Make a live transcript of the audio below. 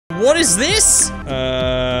What is this?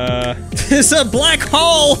 It's a black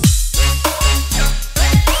hole.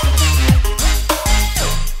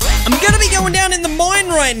 I'm gonna be going down in the mine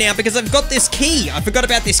right now because I've got this key. I forgot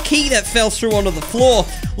about this key that fell through onto the floor.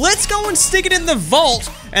 Let's go and stick it in the vault,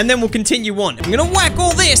 and then we'll continue on. I'm gonna whack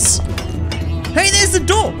all this. Hey, there's the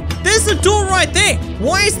door. There's the door right there.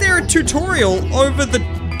 Why is there a tutorial over the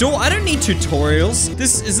door? I don't need tutorials.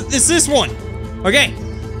 This is this one. Okay,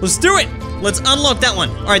 let's do it. Let's unlock that one.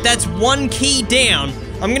 All right, that's one key down.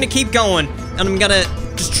 I'm gonna keep going, and I'm gonna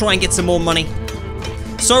just try and get some more money.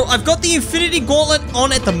 So I've got the Infinity Gauntlet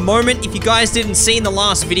on at the moment. If you guys didn't see in the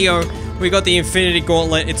last video, we got the Infinity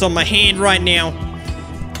Gauntlet. It's on my hand right now.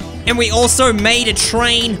 And we also made a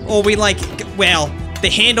train, or we like, well, the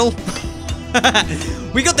handle.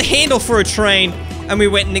 We got the handle for a train, and we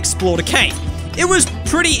went and explored a cave. It was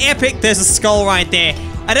pretty epic. There's a skull right there.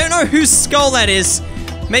 I don't know whose skull that is.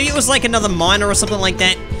 Maybe it was like another miner or something like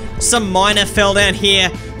that. Some miner fell down here,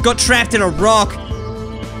 got trapped in a rock,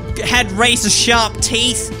 had razor sharp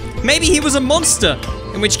teeth. Maybe he was a monster,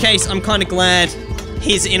 in which case I'm kind of glad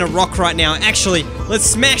he's in a rock right now. Actually, let's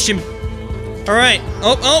smash him. All right.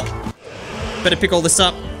 Oh, better pick all this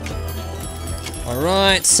up. All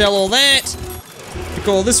right, sell all that. Pick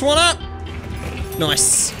all this one up.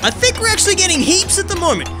 Nice. I think we're actually getting heaps at the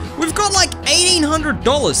moment. We've got like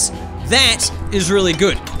 $1,800. That is really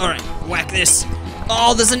good. All right, whack this.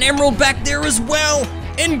 Oh, there's an emerald back there as well.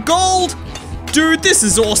 And gold. Dude, this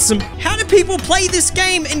is awesome. How do people play this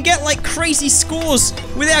game and get like crazy scores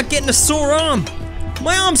without getting a sore arm?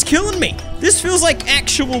 My arm's killing me. This feels like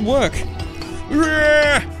actual work.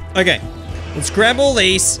 Okay, let's grab all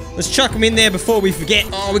these. Let's chuck them in there before we forget.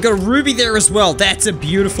 Oh, we got a ruby there as well. That's a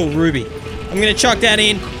beautiful ruby. I'm gonna chuck that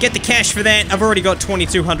in, get the cash for that. I've already got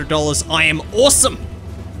 $2,200. I am awesome.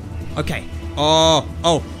 Okay. Oh.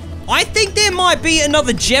 I think there might be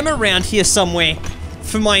another gem around here somewhere.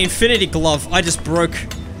 For my infinity glove, I just broke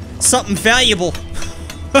something valuable.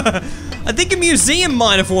 I think a museum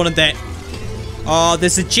might have wanted that. Oh,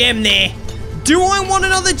 there's a gem there. Do I want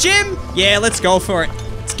another gem? Yeah, let's go for it.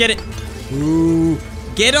 Let's get it. Ooh,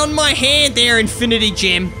 get on my hand there, infinity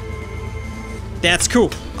gem. That's cool.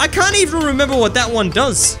 I can't even remember what that one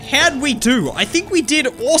does. How'd we do? I think we did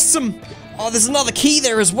awesome. Oh, there's another key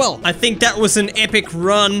there as well. I think that was an epic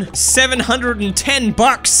run.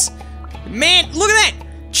 $710. Man, look at that!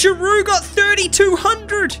 Chiru got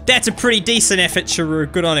 3,200! That's a pretty decent effort,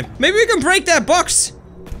 Chiru. Good on him. Maybe we can break that box.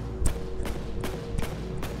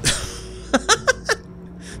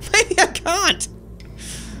 Maybe I can't.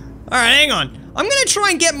 Alright, hang on. I'm gonna try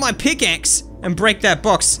and get my pickaxe and break that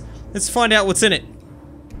box. Let's find out what's in it.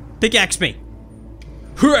 Pickaxe me.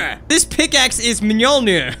 Hurrah! This pickaxe is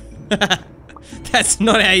Mjolnir. That's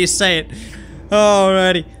not how you say it.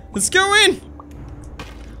 Alrighty. Let's go in.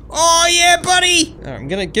 Oh yeah, buddy! Alright, I'm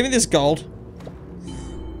gonna give me this gold.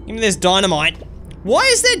 Give me this dynamite. Why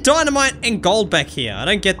is there dynamite and gold back here? I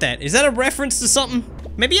don't get that. Is that a reference to something?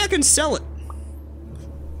 Maybe I can sell it.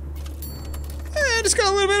 I just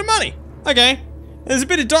got a little bit of money. Okay. There's a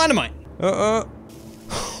bit of dynamite. That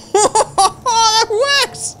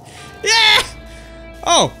works! Yeah!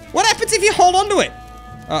 Oh, what happens if you hold on to it?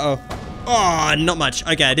 Uh-oh. Oh, not much.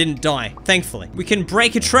 Okay, I didn't die, thankfully. We can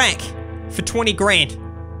break a track for 20 grand.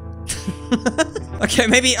 Okay,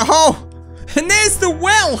 maybe, oh, and there's the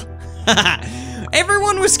well.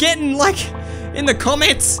 Everyone was getting, like, in the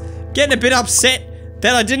comments, getting a bit upset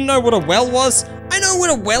that I didn't know what a well was. I know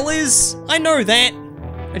what a well is. I know that.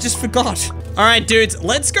 I just forgot. All right, dudes,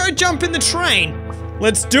 let's go jump in the train.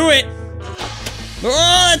 Let's do it.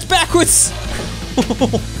 Oh, that's backwards.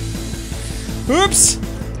 Oops,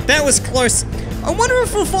 that was close. I wonder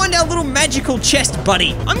if we'll find our little magical chest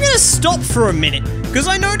buddy. I'm gonna stop for a minute, because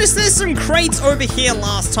I noticed there's some crates over here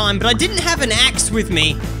last time, but I didn't have an axe with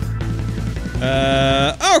me.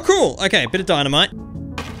 Oh, cool. Okay, bit of dynamite.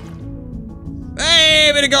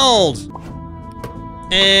 Hey, bit of gold.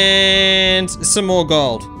 And some more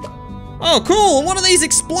gold. Oh, cool. What are these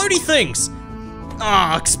explodey things?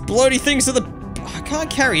 Ah, explodey things are the... I can't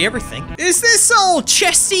carry everything. Is this old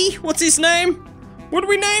Chesty? What's his name? What did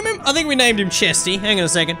we name him? I think we named him Chesty. Hang on a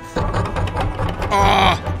second.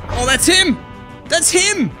 Oh, that's him. That's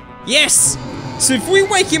him. Yes. So if we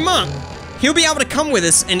wake him up, he'll be able to come with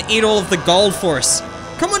us and eat all of the gold for us.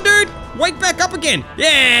 Come on, dude. Wake back up again.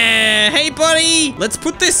 Yeah. Hey, buddy. Let's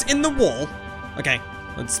put this in the wall. Okay.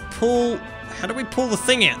 Let's pull. How do we pull the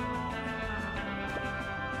thing out?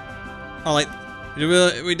 Oh, like, we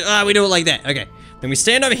do it like that. Okay. Then we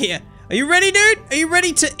stand over here. Are you ready, dude? Are you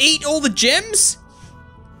ready to eat all the gems?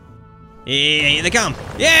 Yeah, here they come.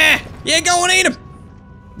 Yeah! Yeah, go and eat them!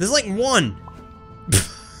 There's like one.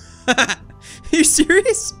 Are you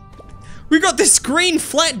serious? We got this green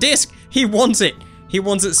flat disc. He wants it. He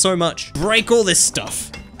wants it so much. Break all this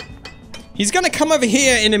stuff. He's gonna come over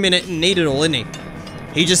here in a minute and eat it all, isn't he?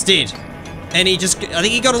 He just did. And I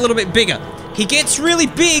think he got a little bit bigger. He gets really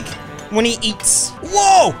big when he eats.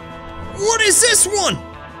 Whoa! What is this one?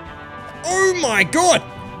 Oh my god!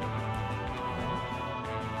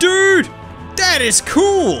 Dude! That is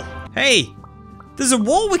cool! Hey, there's a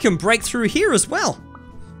wall we can break through here as well.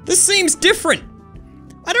 This seems different.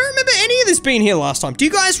 I don't remember any of this being here last time. Do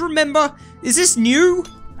you guys remember? Is this new?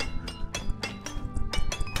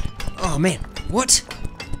 Oh man, what?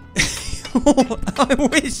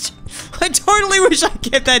 I totally wish I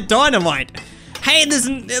kept that dynamite. Hey, there's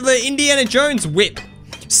the Indiana Jones whip.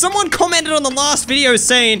 Someone commented on the last video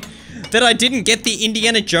saying that I didn't get the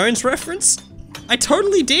Indiana Jones reference. I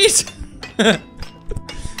totally did.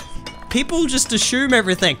 People just assume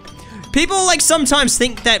everything. People like sometimes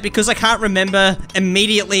think that because I can't remember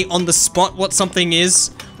immediately on the spot what something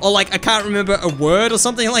is, or like I can't remember a word or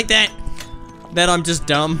something like that, that I'm just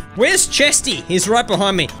dumb. Where's Chesty? He's right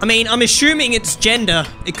behind me. I mean, I'm assuming it's gender.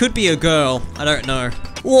 It could be a girl. I don't know.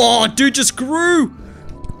 Whoa, dude just grew.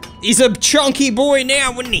 He's a chunky boy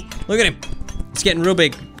now, wouldn't he? Look at him. He's getting real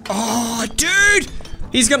big. Oh, dude.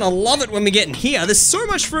 He's gonna love it when we get in here. There's so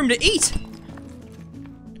much for him to eat.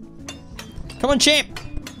 Come on, champ.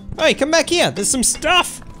 Hey, come back here. There's some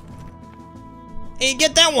stuff. Hey,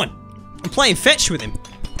 get that one. I'm playing fetch with him.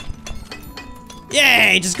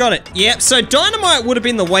 Yeah, he just got it. Yep, so dynamite would have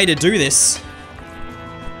been the way to do this.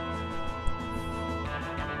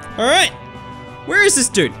 Alright. Where is this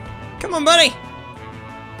dude? Come on, buddy.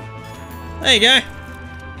 There you go.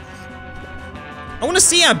 I want to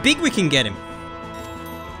see how big we can get him.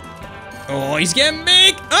 Oh, he's getting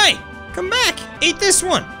big. Hey, come back. Eat this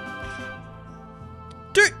one.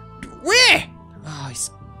 Dude, where? Oh,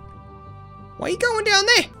 why are you going down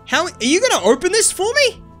there? How are you gonna open this for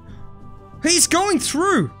me? He's going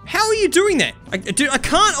through. How are you doing that? Dude, I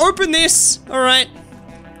can't open this. All right,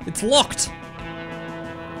 it's locked.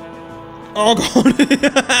 Oh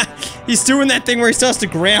god, he's doing that thing where he starts to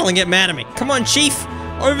growl and get mad at me. Come on, Chief,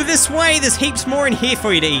 over this way. There's heaps more in here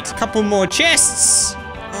for you to eat. A couple more chests.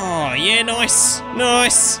 Oh, yeah, nice.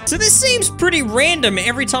 Nice. So this seems pretty random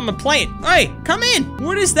every time I play it. Hey, come in.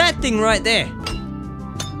 What is that thing right there?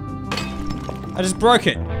 I just broke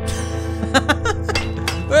it.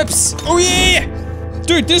 Oops. Oh, yeah.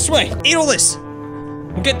 Dude, this way. Eat all this.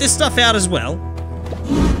 We'll get this stuff out as well.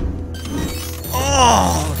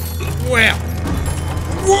 Oh, wow.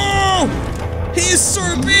 Whoa. He is so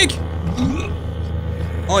big.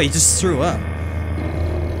 Oh, he just threw up.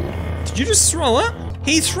 Did you just throw up?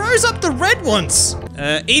 He throws up the red ones.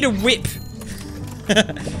 Eat a whip.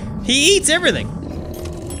 He eats everything.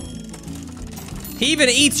 He even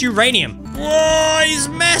eats uranium. Whoa, he's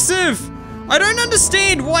massive. I don't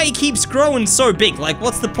understand why he keeps growing so big. Like,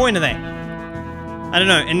 what's the point of that? I don't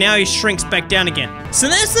know. And now he shrinks back down again. So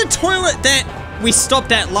that's the toilet that we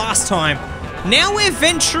stopped at last time. Now we're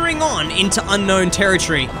venturing on into unknown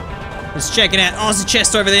territory. Let's check it out. Oh, there's a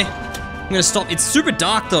chest over there. I'm gonna stop. It's super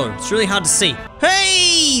dark though. It's really hard to see.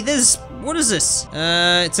 Hey, what is this?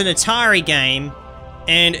 It's an Atari game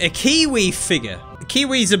and a Kiwi figure. A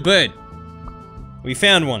Kiwi's a bird. We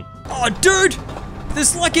found one. Oh, dude,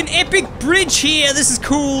 there's like an epic bridge here. This is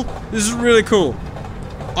cool. This is really cool.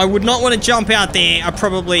 I would not want to jump out there.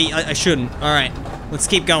 I shouldn't. All right, let's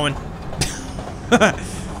keep going.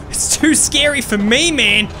 It's too scary for me,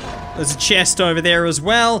 man. There's a chest over there as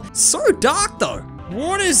well. So dark though.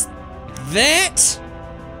 What is that?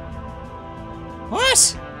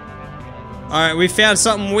 What? Alright, we found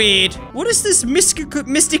something weird. What is this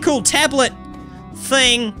mystical tablet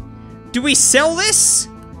thing? Do we sell this?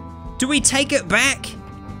 Do we take it back?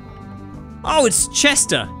 Oh, it's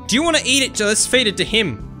Chester. Do you want to eat it? Let's feed it to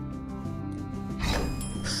him.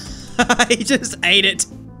 He just ate it.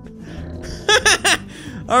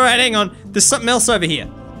 Alright, hang on. There's something else over here.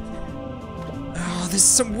 Oh, there's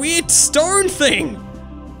some weird stone thing.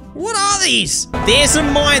 What are these? There's a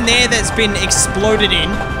mine there that's been exploded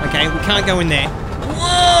in. Okay, we can't go in there.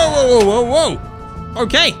 Whoa, whoa, whoa, whoa, whoa.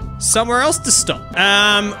 Okay, somewhere else to stop.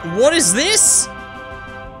 What is this?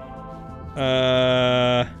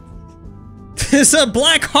 There's a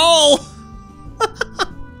black hole.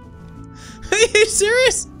 Are you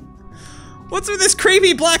serious? What's with this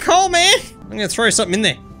creepy black hole, man? I'm gonna throw something in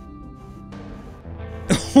there.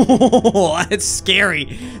 Oh, that's scary.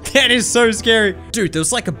 That is so scary. Dude, there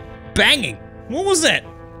was like a banging. What was that?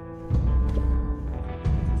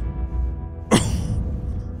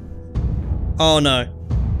 Oh no.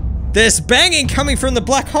 There's banging coming from the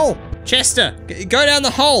black hole. Chester, go down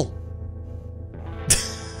the hole.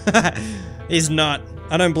 He's not.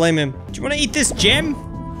 I don't blame him. Do you want to eat this gem?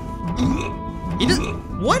 He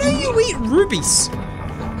doesn't. Why don't you eat rubies?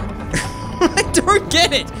 I don't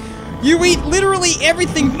get it. You eat literally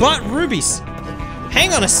everything but rubies.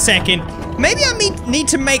 Hang on a second. Maybe I need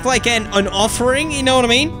to make like an offering, you know what I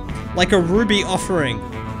mean? Like a ruby offering.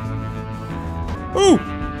 Ooh.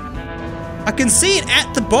 I can see it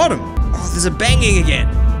at the bottom. Oh, there's a banging again.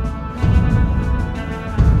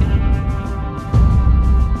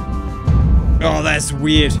 Oh, that's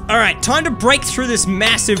weird. All right, time to break through this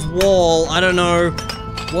massive wall. I don't know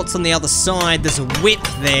what's on the other side. There's a whip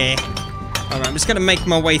there. All right, I'm just gonna make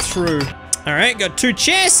my way through. All right, got 2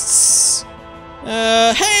 chests.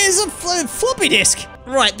 Hey, there's a floppy disk.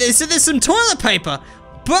 Right, there's some toilet paper,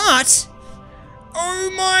 but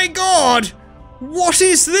oh my god, what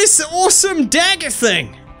is this awesome dagger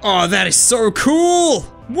thing? Oh, that is so cool.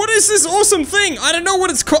 What is this awesome thing? I don't know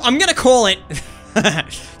what it's called. I'm gonna call it.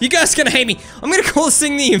 You guys are gonna hate me. I'm gonna call this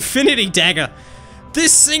thing the Infinity Dagger.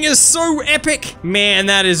 This thing is so epic. Man,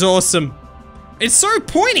 that is awesome. It's so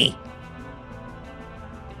pointy.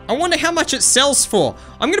 I wonder how much it sells for.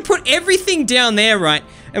 I'm gonna put everything down there, right?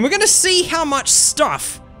 And we're gonna see how much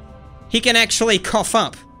stuff he can actually cough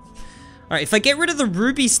up. Alright, if I get rid of the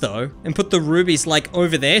rubies though, and put the rubies like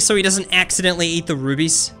over there so he doesn't accidentally eat the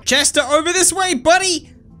rubies. Chester, over this way,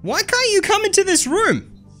 buddy! Why can't you come into this room?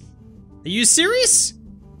 Are you serious?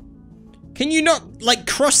 Can you not, like,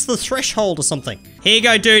 cross the threshold or something? Here you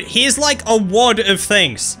go, dude. Here's, like, a wad of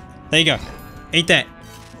things. There you go. Eat that.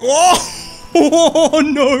 Oh! Oh,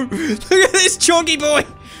 no. Look at this chonky boy.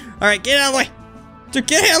 All right, get out of the way. Dude,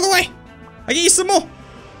 get out of the way. I'll get you some more.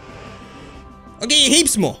 I'll get you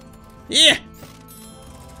heaps more. Yeah.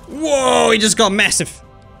 Whoa, he just got massive.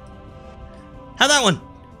 How'd that one?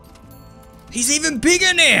 He's even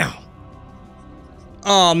bigger now.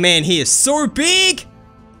 Oh man, he is so big.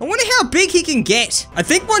 I wonder how big he can get. I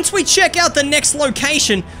think once we check out the next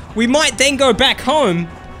location, we might then go back home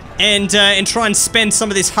and try and spend some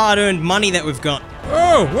of this hard-earned money that we've got.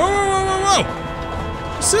 Whoa, whoa, whoa, whoa, whoa,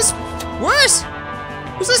 whoa. What's this? What?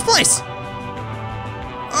 What's this place?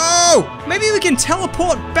 Oh, maybe we can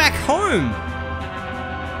teleport back home.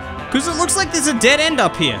 Because it looks like there's a dead end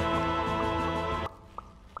up here.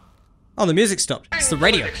 Oh, the music stopped. It's the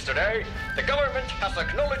radio. Today, the government has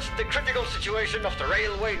acknowledged the critical situation of the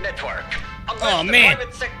railway network. Unless the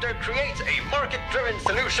private sector creates a market-driven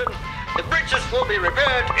solution, the bridges will be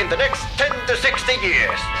repaired in the next 10 to 60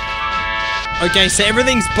 years. Okay, so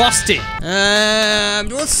everything's busted.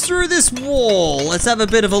 Let's through this wall. Let's have a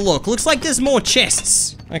bit of a look. Looks like there's more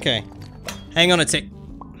chests. Okay. Hang on a tick.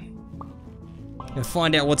 Gonna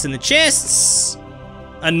find out what's in the chests.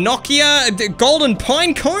 A Nokia, a golden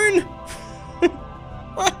pine cone?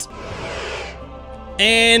 What?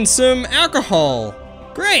 And some alcohol.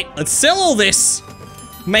 Great, let's sell all this,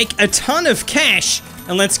 make a ton of cash,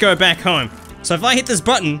 and let's go back home. So if I hit this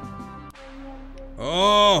button,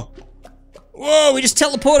 oh, whoa, we just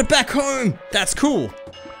teleported back home. That's cool.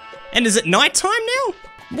 And is it nighttime now?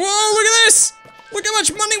 Whoa, look at this. Look how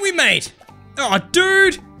much money we made. Oh,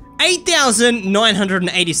 dude,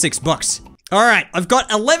 8,986 bucks. All right, I've got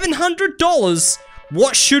 $1,100.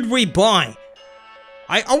 What should we buy?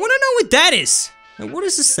 I want to know what that is. What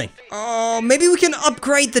is this thing? Oh, maybe we can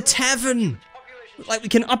upgrade the tavern. Like, we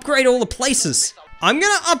can upgrade all the places. I'm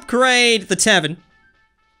gonna upgrade the tavern.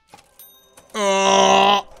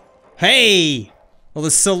 Oh, hey. Well,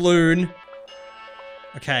 the saloon.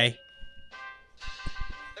 Okay.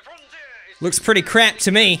 Looks pretty crap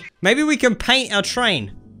to me. Maybe we can paint our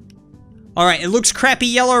train. All right, it looks crappy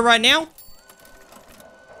yellow right now.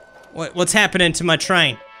 What's happening to my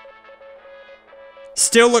train?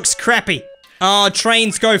 Still looks crappy. Oh,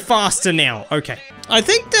 trains go faster now. Okay. I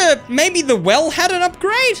think maybe the well had an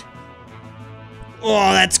upgrade?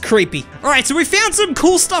 Oh, that's creepy. All right, so we found some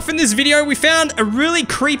cool stuff in this video. We found a really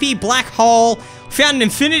creepy black hole, found an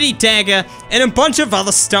infinity dagger, and a bunch of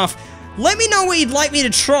other stuff. Let me know what you'd like me to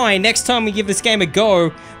try next time we give this game a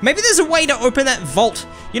go. Maybe there's a way to open that vault.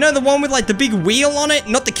 You know, the one with like the big wheel on it?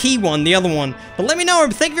 Not the key one, the other one. But let me know.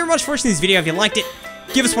 Thank you very much for watching this video. If you liked it,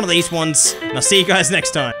 give us one of these ones. And I'll see you guys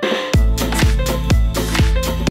next time.